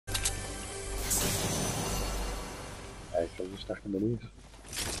Hey, so just stack the minis.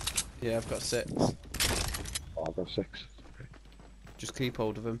 Yeah, I've got 6. Oh, I've got 6. Okay. Just keep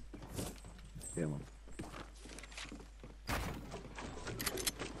hold of them. Yeah, man.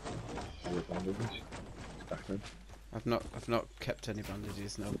 Are you bandages? Stack them. I've not kept any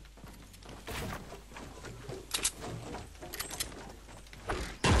bandages, no.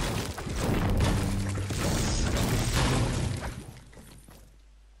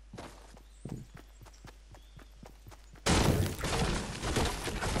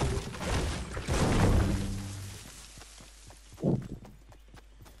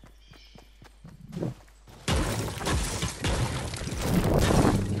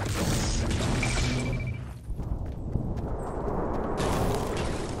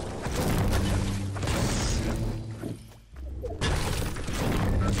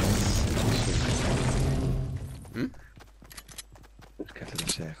 Let's get to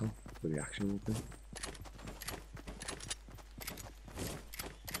the circle where the action will be.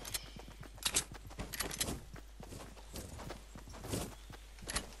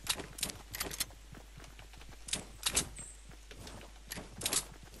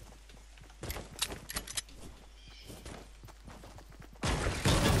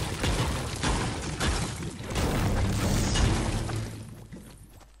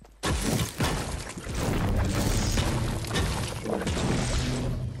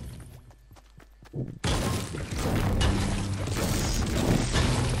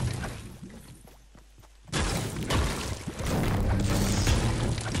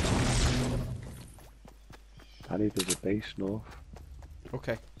 Danny, there's a base north.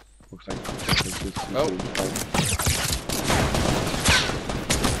 Okay. Looks like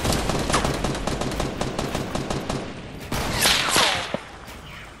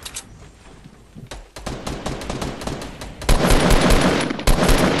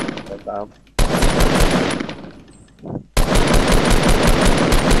down.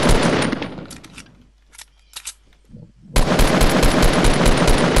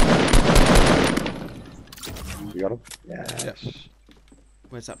 You got him? Yes. Yep.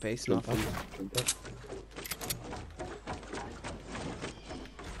 Where's that base? Jump North. up. Jump up.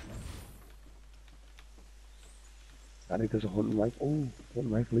 Danny, there's a hunting rifle. Oh,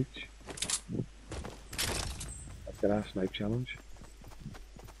 hunting rifle each. Let's get our snipe challenge.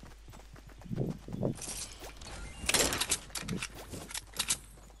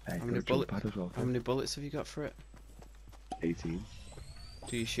 Hey, How many pad as well, How many bullets have you got for it? 18.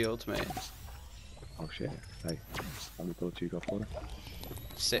 Do your shields, mate? Oh shit. Hey, how many bullets you got for it?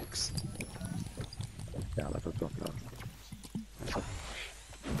 6. Yeah, let us drop that.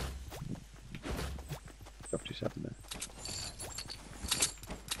 Dropped you 7 there.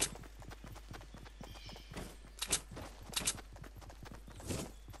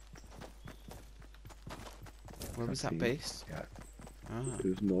 Where was that base? Yeah. Ah, It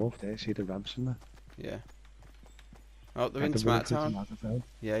was north there, see the ramps in there? yeah. Oh, they're in Had to run Smart into Town. Smart Town.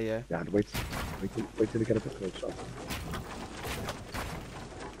 Yeah, yeah. Yeah, wait till they get a bit closer.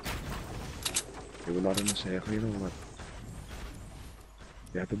 They were not in the circle, you know, man.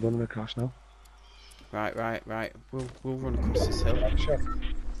 Yeah, they're running across now. Right. We'll run across this hill. Shot.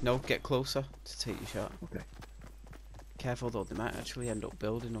 No, get closer to take your shot. Okay. Careful though, they might actually end up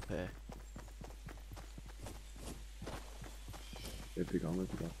building up here. Where'd they go? Where'd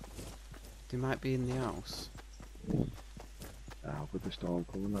they go? They might be in the house. Now, with the storm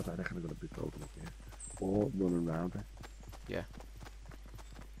coming, I reckon they're going to be building up here. Or running around it. Yeah.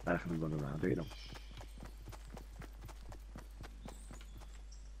 I reckon they're running around it, you know.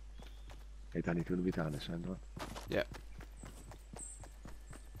 Hey Danny, do you want to be down this end, right? Yeah.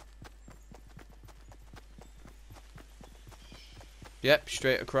 Yep,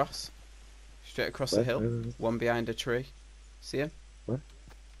 straight across. Straight across the hill. Where? One behind a tree. See him? Where?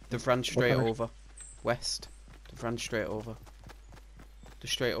 They've ran straight direction? over. West. They've ran straight over. They're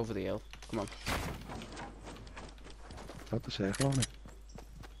straight over the hill. Come on. Is that the circle on it?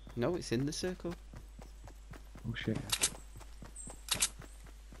 No, it's in the circle. Oh shit.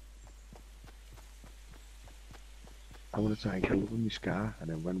 I want to try and kill them with my scar, and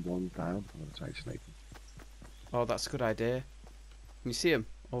then when one's down, I want to try and snipe them. Oh, that's a good idea. Can you see him?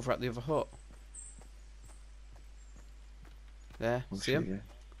 Over at the other hut. There, Oh see shit, him?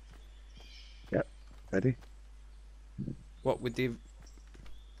 yeah. Yep, ready? What with the...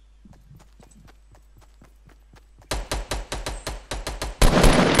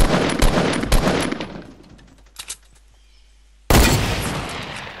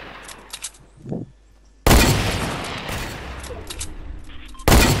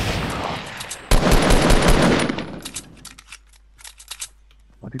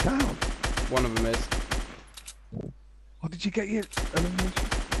 What he down? One of them is. Oh, did you get your elimination?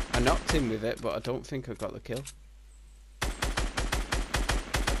 I knocked him with it, but I don't think I got the kill.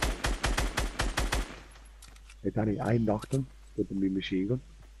 Hey Danny, I knocked him with the new machine gun.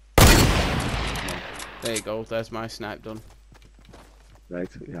 There you go, there's my snipe done. Right,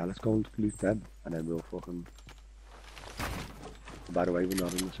 yeah, let's go and loot them, and then we'll fucking... By the way, we're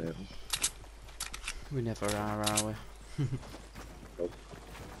not in the circle. We never are we? Nope.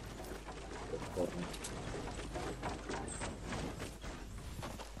 Fortnite.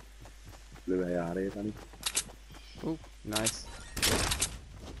 Blue AR here, Danny. Oh, nice.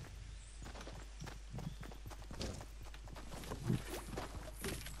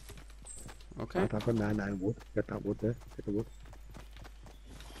 Okay. Right, I've got 99 wood. Get that wood there. Get the wood.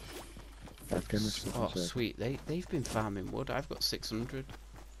 Let's get in this fucking Oh, circle. sweet. They've been farming wood. I've got 600.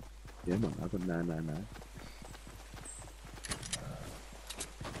 Yeah, man, I've got 999.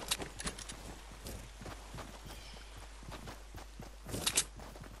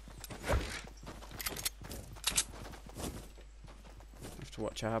 Have to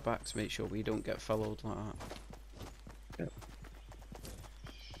watch our backs, make sure we don't get followed like that. Yep.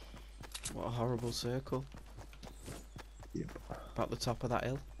 What a horrible circle. Yep. About the top of that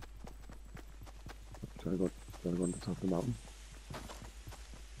hill. Trying to go on the top of the mountain.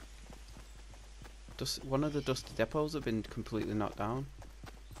 One of the dusty depots have been completely knocked down.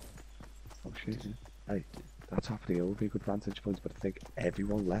 Oh shit, yeah. Hey, that's off the hill, very good vantage points, but I think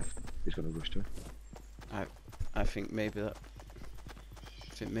everyone left is going to rush to it. I think maybe that.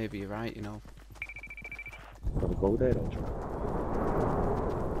 I think maybe you're right. You know. Gotta go there, don't you?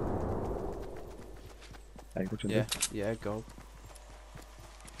 Hey, what you Yeah. Yeah. Go.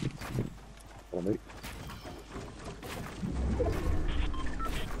 Oh, mate.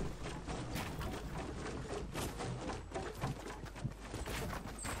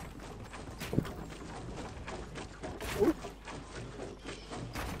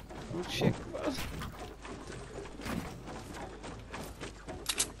 Oh shit. What?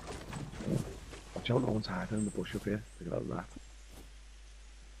 Watch out, no one's hiding in the bush up here. Look at that rat.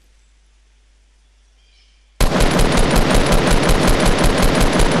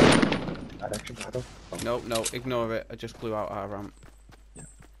 Direction, Shadow. Oh. No, ignore it. I just blew out our ramp. Yeah.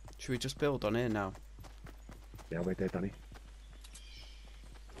 Should we just build on here now? Yeah, wait there, Danny.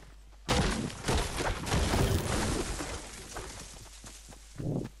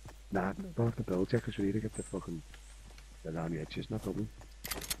 Nah, don't have to build yet, because we need to get the fucking... around the edges, not don't we?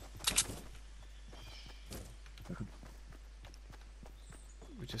 Second.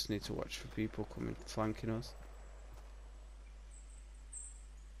 We just need to watch for people coming flanking us.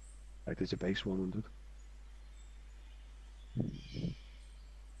 Right, there's a base 100.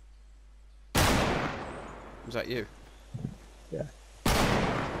 Was that you? Yeah.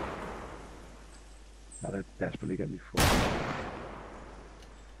 That'll desperately get me full.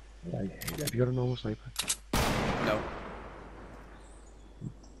 I hate it. Have you got a normal sniper? No.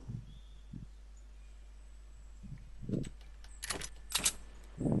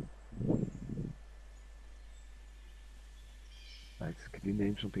 Right, can you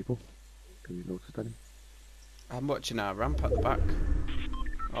name some people? Can you notice any? I'm watching our ramp at the back.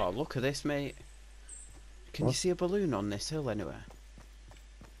 Oh, look at this, mate. Can you What? see a balloon on this hill anywhere?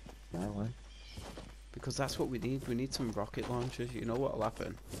 No, why? Because that's what we need. We need some rocket launchers. You know what'll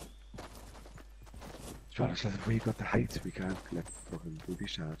happen? To be honest, if we've got the height, we can't connect the fucking booby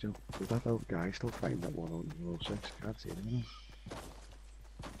Sergio. There's that old guy still fighting that 106. Can't see anything else.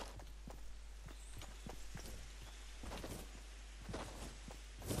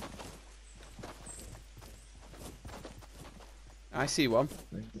 I see one.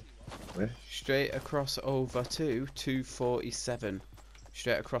 Where? Straight across over to 247.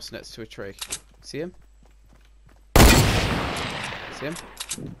 Straight across next to a tree. See him? See him?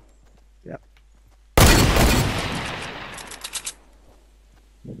 Yeah.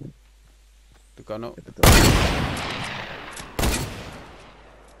 They've gone up. Get the door.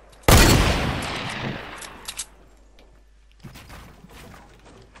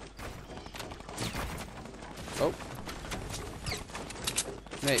 Oh.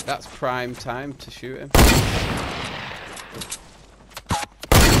 Mate, that's prime time to shoot him.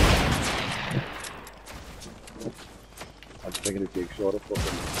 I'm taking a jigsaw to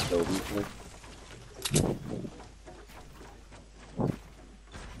fucking building tonight.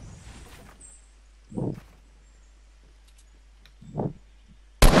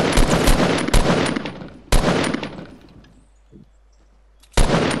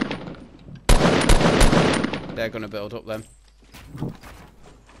 They're gonna build up then.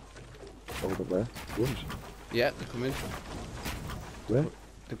 Over there. Woods. Yeah, they're coming. Where?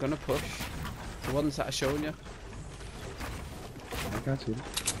 They're gonna push. The ones that are showing you. I can't see them.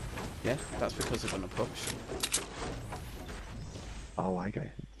 Yeah, that's because they're gonna push. Oh, I get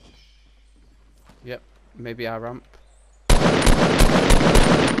it. Yep, maybe our ramp.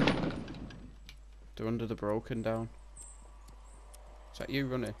 They're under the broken down. Is that you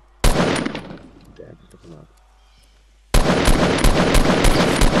running? Yeah, just looking at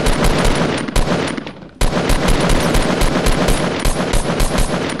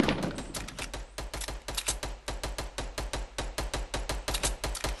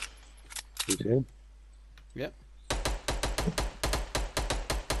you see him? Yep.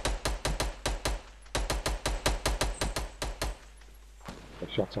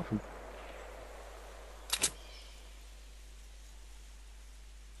 Got shots off him.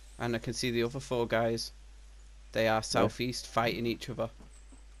 And I can see the other 4 guys. They are southeast fighting each other.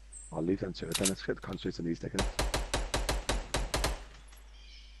 I'll leave them to it then. Let's get the concentrate on these dickens.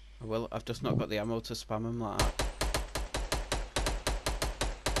 I will. I've just not got the ammo to spam them like that.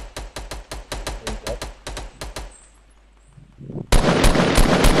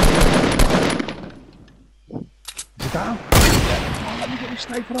 Is he down? Yeah. Oh, let me get a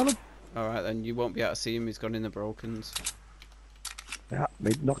sniper on him. Alright then, you won't be able to see him. He's gone in the brokens. Yeah,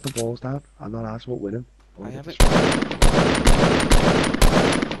 mate, knock the balls down. I'm not asked about winning. I haven't.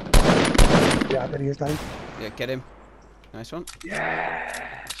 Yeah, there he is, Danny. Yeah, get him. Nice one.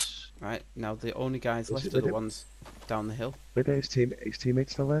 Yes. Right, now the only guys Is left it are with the him? ones down the hill. Wait there, his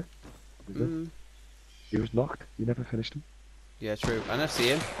teammate's still there? Is it? Mm, He was knocked. You never finished him. yeah, true. And I see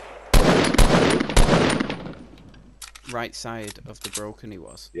him. Right side of the broken he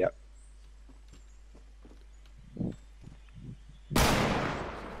was. Yep.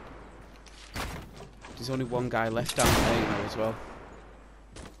 There's only one guy left down there, you know, as well.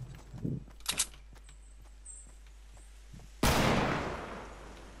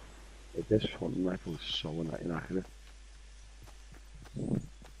 This hunting rifle is so inaccurate.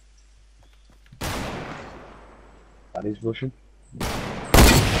 And he's rushing.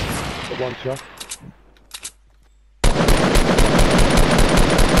 One shot.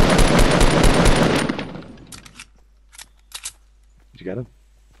 Did you get him?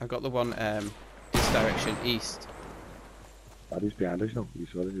 I got the one this direction, east. That is behind us now. You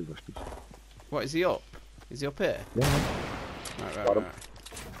saw that he rushed us. What, is he up? Is he up here? Yeah. Right, Got him. right.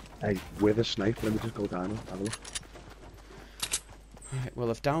 Hey, with a snipe, let me just go down and have a look. Right, well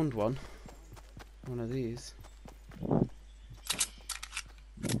I've downed one. One of these.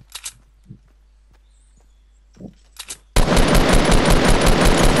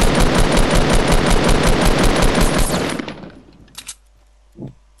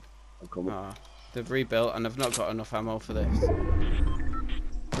 I'm coming. Ah, they've rebuilt and I've not got enough ammo for this.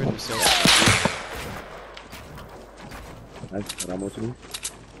 We're in the city. Hey, what ammo do you need?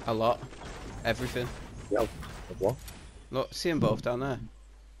 A lot. Everything. Yeah, what? Look, see them both down there.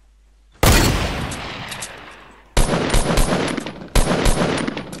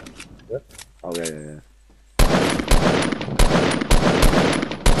 Yeah. Oh, yeah.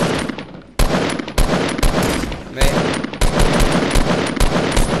 Mate.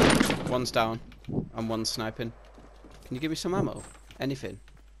 One's down and one's sniping. Can you give me some ammo? Anything?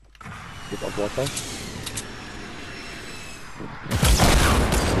 You got what though?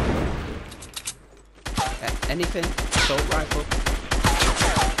 Anything? Assault rifle?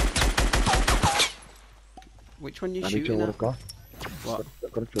 Which one you I need to shooting know what at? I've got. What?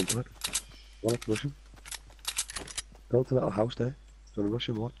 I've got a jump on it. Want to rush him? Go to the little house there. Do you want to rush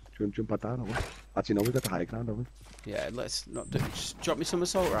him or what? Do you want to jump back down or what? Actually, no, we've got the high ground, haven't we? Yeah, let's not do. Just drop me some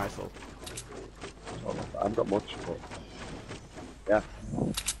assault rifle. Oh, I haven't got much, but... Yeah.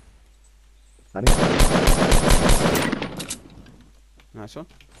 Danny? Nice one.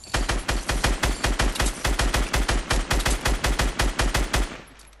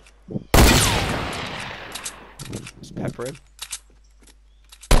 Let's pepper him.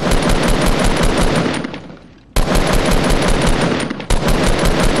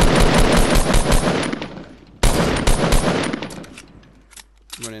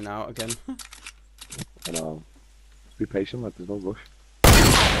 Running out again. I know. Just be patient, lad. There's no rush.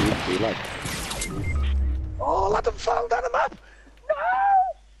 Be lad. Oh, lad, I'm falling down the map! No!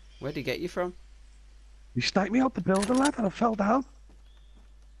 Where'd he get you from? He sniped me out the building, lad, and I fell down.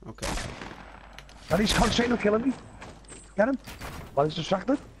 Okay. And he's concentrating on killing me. Get him. While he's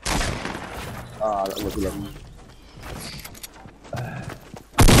distracted. Ah, that was 11.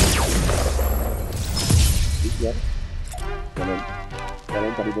 Yeah. Get him. Get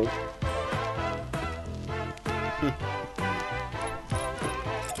him, buddy boy.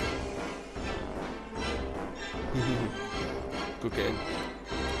 Good game.